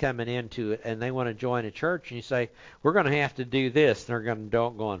guys coming into it and they want to join a church, and you say, we're going to have to do this. And they're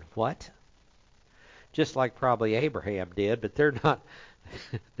going, what? Just like probably Abraham did, but they're not.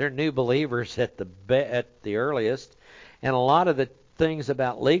 They're new believers at the earliest. And a lot of the things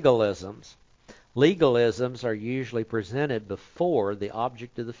about legalisms are usually presented before the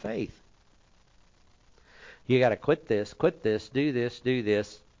object of the faith. You got to quit this, do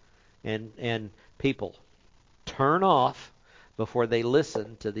this, and people turn off before they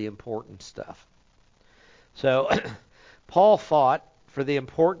listened to the important stuff. So Paul fought for the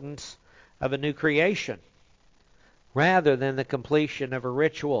importance of a new creation rather than the completion of a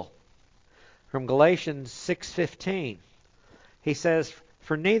ritual. From Galatians 6:15, he says,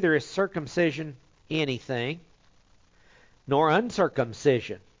 "For neither is circumcision anything, nor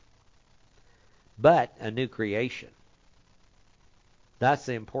uncircumcision, but a new creation." That's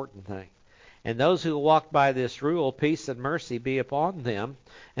the important thing. "And those who walk by this rule, peace and mercy be upon them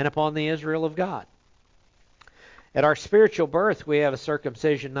and upon the Israel of God." At our spiritual birth, we have a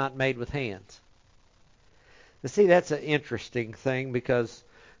circumcision not made with hands. You see, that's an interesting thing because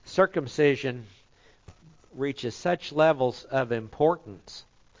circumcision reaches such levels of importance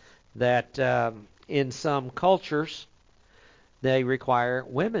that in some cultures they require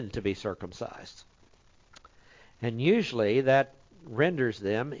women to be circumcised. And usually that renders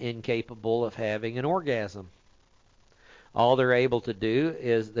them incapable of having an orgasm. All they're able to do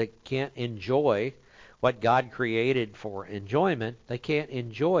is they can't enjoy what God created for enjoyment. They can't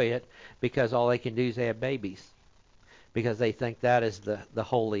enjoy it because all they can do is have babies, because they think that is the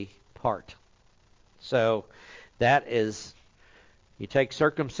holy part. So that is, you take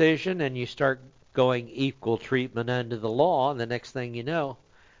circumcision and you start going equal treatment under the law, and the next thing you know,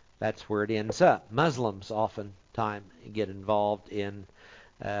 that's where it ends up. Muslims oftentimes get involved in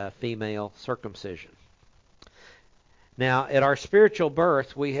female circumcision. Now, at our spiritual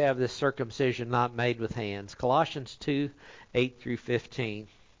birth, we have this circumcision not made with hands. Colossians 2:8-15.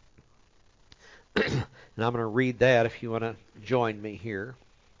 And I'm going to read that if you want to join me here.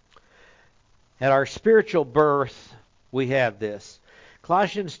 At our spiritual birth, we have this.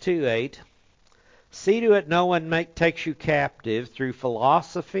 Colossians 2:8. "See to it no one takes you captive through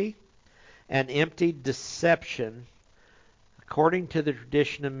philosophy and empty deception, according to the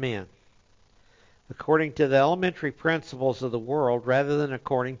tradition of men, according to the elementary principles of the world, rather than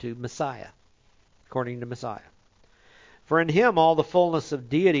according to Messiah." According to Messiah. "For in him all the fullness of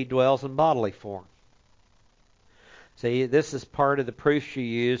deity dwells in bodily form." See, this is part of the proof you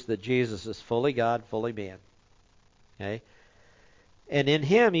use that Jesus is fully God, fully man. Okay? "And in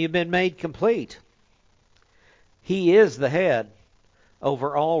him you've been made complete. He is the head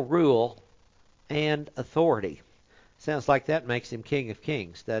over all rule and authority." Sounds like that makes him King of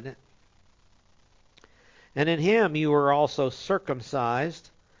Kings, doesn't it? "And in him you were also circumcised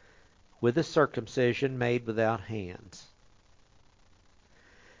with a circumcision made without hands,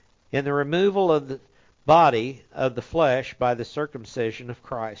 in the removal of the body of the flesh by the circumcision of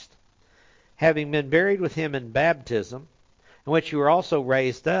Christ, having been buried with him in baptism, in which you were also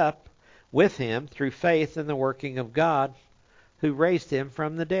raised up with him through faith in the working of God, who raised him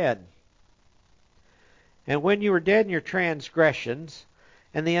from the dead. And when you were dead in your transgressions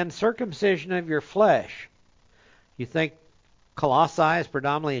and the uncircumcision of your flesh," you think Colossae is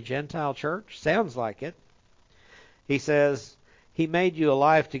predominantly a Gentile church? Sounds like it. He says, "He made you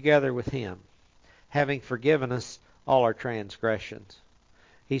alive together with him, having forgiven us all our transgressions."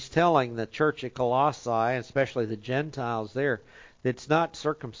 He's telling the church at Colossae, especially the Gentiles there, that it's not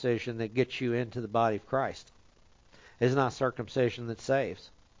circumcision that gets you into the body of Christ. It's not circumcision that saves.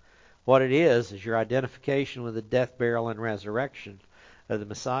 What it is your identification with the death, burial, and resurrection of the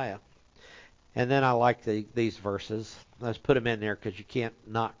Messiah. And then I like these verses. Let's put them in there because you can't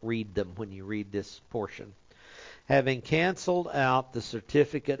not read them when you read this portion. "Having canceled out the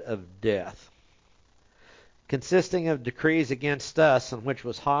certificate of death, consisting of decrees against us, and which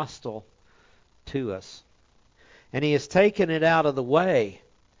was hostile to us. And he has taken it out of the way,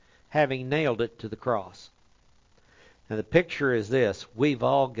 having nailed it to the cross." Now the picture is this. We've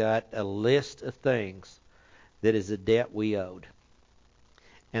all got a list of things that is a debt we owed.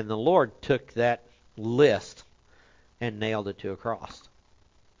 And the Lord took that list and nailed it to a cross.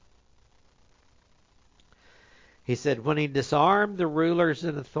 He said, when he disarmed the rulers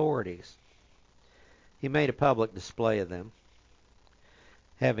and authorities, he made a public display of them,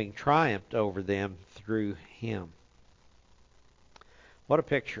 having triumphed over them through him. What a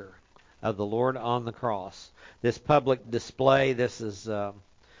picture of the Lord on the cross. This public display, this is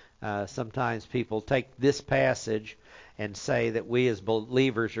sometimes people take this passage and say that we as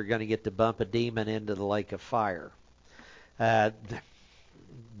believers are going to get to bump a demon into the lake of fire. That's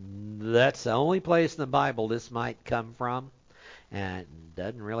the only place in the Bible this might come from, and it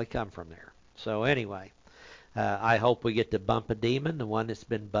doesn't really come from there. So anyway, I hope we get to bump a demon, the one that's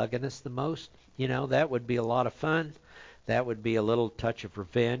been bugging us the most. You know, that would be a lot of fun. That would be a little touch of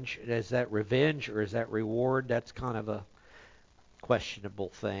revenge. Is that revenge or is that reward? That's kind of a questionable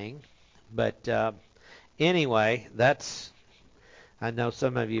thing. But anyway, that's I know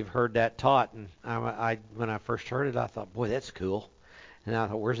some of you have heard that taught, and when I first heard it, I thought, boy, that's cool. And I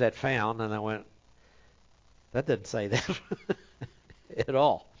thought, where's that found? And I went, that doesn't say that at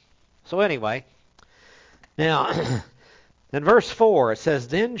all. So anyway, now in verse 4, it says,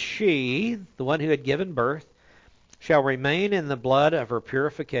 then she, the one who had given birth, shall remain in the blood of her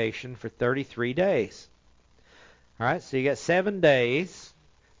purification for 33 days. All right, so you got 7 days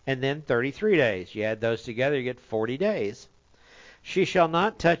and then 33 days. You add those together, you get 40 days. She shall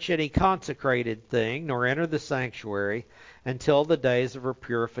not touch any consecrated thing, nor enter the sanctuary, until the days of her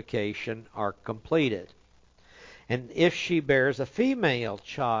purification are completed. And if she bears a female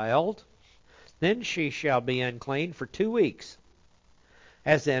child, then she shall be unclean for 2 weeks,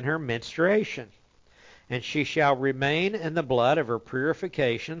 as in her menstruation. And she shall remain in the blood of her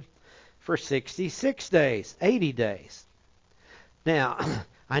purification for 66 days, 80 days. Now,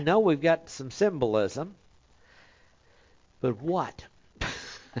 I know we've got some symbolism, but what?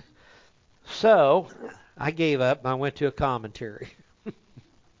 So, I gave up and I went to a commentary.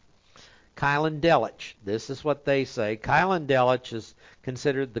 Keil and Delitzsch. This is what they say. Keil and Delitzsch is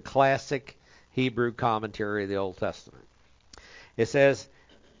considered the classic Hebrew commentary of the Old Testament. It says,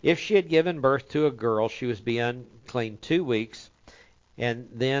 if she had given birth to a girl, she was to be unclean 2 weeks, and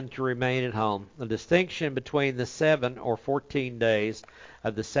then to remain at home. The distinction between the 7 or 14 days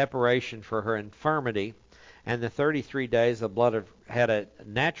of the separation for her infirmity and the 33 days of blood had a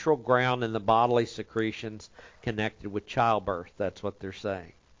natural ground in the bodily secretions connected with childbirth. That's what they're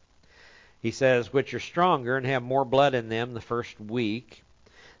saying. He says, which are stronger and have more blood in them the first week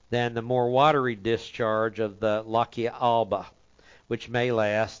than the more watery discharge of the Lakia Alba, which may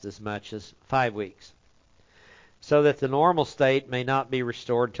last as much as 5 weeks, so that the normal state may not be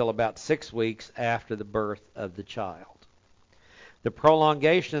restored till about 6 weeks after the birth of the child. The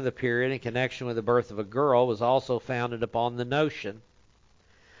prolongation of the period in connection with the birth of a girl was also founded upon the notion,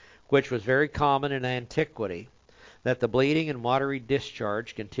 which was very common in antiquity, that the bleeding and watery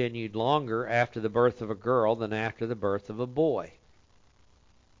discharge continued longer after the birth of a girl than after the birth of a boy.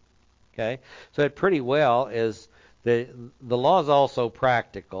 Okay? So it pretty well is, the law is also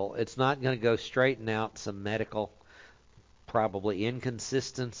practical. It's not going to go straighten out some medical probably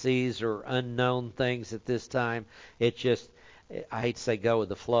inconsistencies or unknown things at this time. It just, I hate to say go with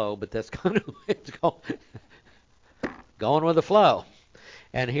the flow, but that's kind of it's going with the flow.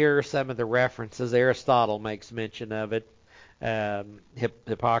 And here are some of the references. Aristotle makes mention of it.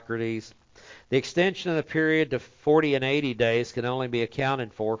 Hippocrates. The extension of the period to 40 and 80 days can only be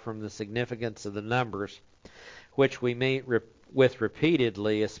accounted for from the significance of the numbers, which we meet with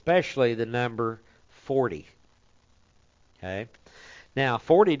repeatedly, especially the number 40. Okay? Now,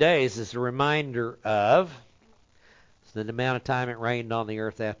 40 days is a reminder of the amount of time it rained on the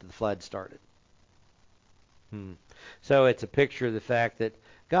earth after the flood started. So it's a picture of the fact that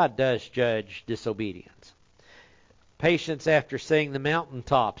God does judge disobedience. Patience after seeing the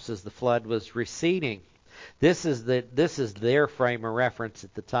mountaintops as the flood was receding. This is their frame of reference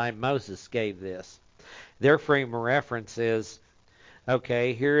at the time Moses gave this. Their frame of reference is,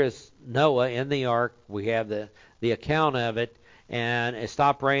 okay, here is Noah in the ark. We have the account of it, and it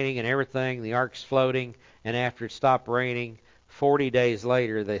stopped raining and everything. The ark's floating, and after it stopped raining, 40 days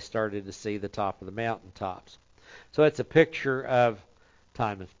later, they started to see the top of the mountaintops. So it's a picture of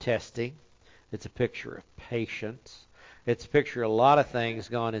time of testing. It's a picture of patience. It's a picture of a lot of things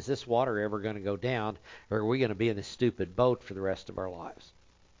going, is this water ever going to go down, or are we going to be in this stupid boat for the rest of our lives?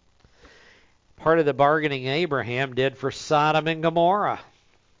 Part of the bargaining Abraham did for Sodom and Gomorrah.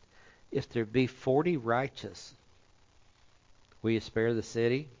 If there be 40 righteous, will you spare the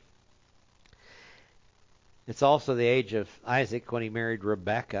city? It's also the age of Isaac when he married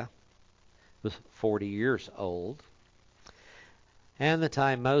Rebekah, was 40 years old. And the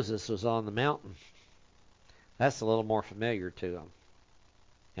time Moses was on the mountain. That's a little more familiar to him.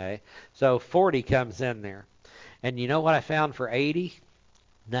 Okay? So 40 comes in there. And you know what I found for 80?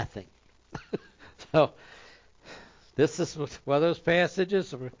 Nothing. So this is one of those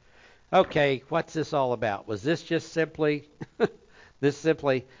passages. Okay, what's this all about? Was this just simply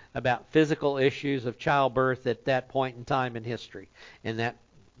about physical issues of childbirth at that point in time in history? And that,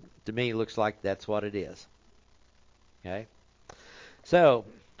 to me, looks like that's what it is. Okay? So,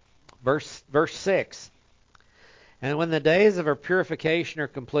 verse 6. And when the days of her purification are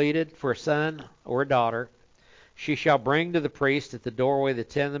completed for a son or a daughter, she shall bring to the priest at the doorway of the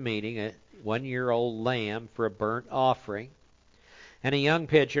tent of the meeting a 1-year-old lamb for a burnt offering, and a young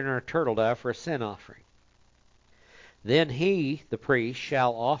pigeon or a turtle dove for a sin offering. Then he, the priest,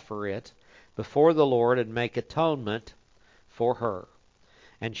 shall offer it before the Lord and make atonement for her.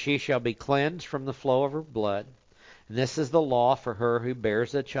 And she shall be cleansed from the flow of her blood, And this is the law for her who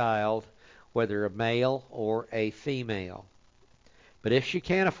bears a child, whether a male or a female. But if she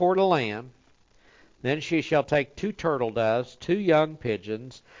can't afford a lamb, then she shall take 2 turtle doves, 2 young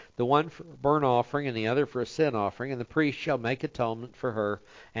pigeons, the one for a burnt offering and the other for a sin offering, and the priest shall make atonement for her,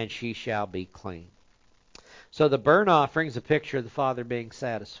 and she shall be clean. So the burnt offering is a picture of the Father being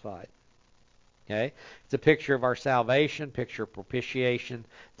satisfied. Okay? It's a picture of our salvation, picture of propitiation.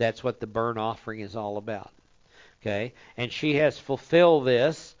 That's what the burnt offering is all about. Okay? And she has fulfilled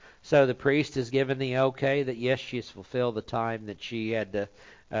this, so the priest has given the okay that yes, she has fulfilled the time that she had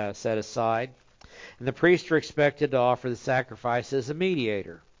to set aside. And the priests are expected to offer the sacrifice as a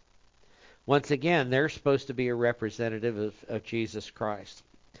mediator. Once again, they're supposed to be a representative of Jesus Christ.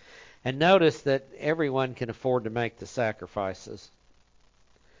 And notice that everyone can afford to make the sacrifices.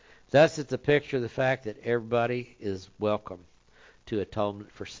 Thus, it's a picture of the fact that everybody is welcome to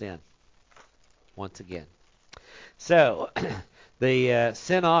atonement for sin. Once again. So, the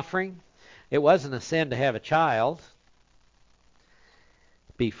sin offering, it wasn't a sin to have a child.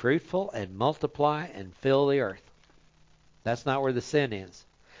 Be fruitful and multiply and fill the earth. That's not where the sin is.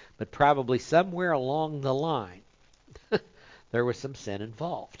 But probably somewhere along the line, there was some sin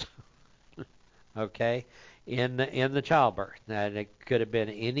involved. Okay? In the childbirth. Now, it could have been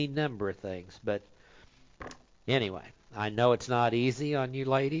any number of things. But anyway, I know it's not easy on you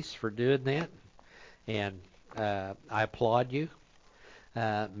ladies for doing that. And I applaud you.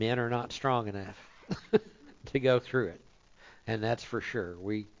 Men are not strong enough to go through it. And that's for sure.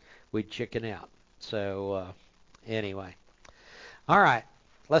 We'd chicken out. So, anyway. All right.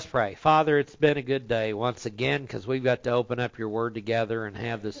 Let's pray. Father, it's been a good day once again because we've got to open up your word together and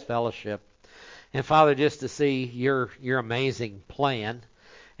have this fellowship. And, Father, just to see your amazing plan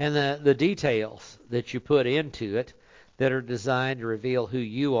and the details that you put into it that are designed to reveal who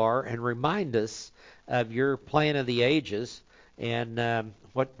you are and remind us of your plan of the ages and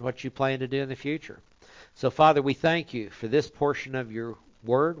what you plan to do in the future. So, Father, we thank you for this portion of your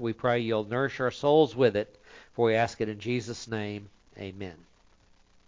word. We pray you'll nourish our souls with it, for we ask it in Jesus' name. Amen.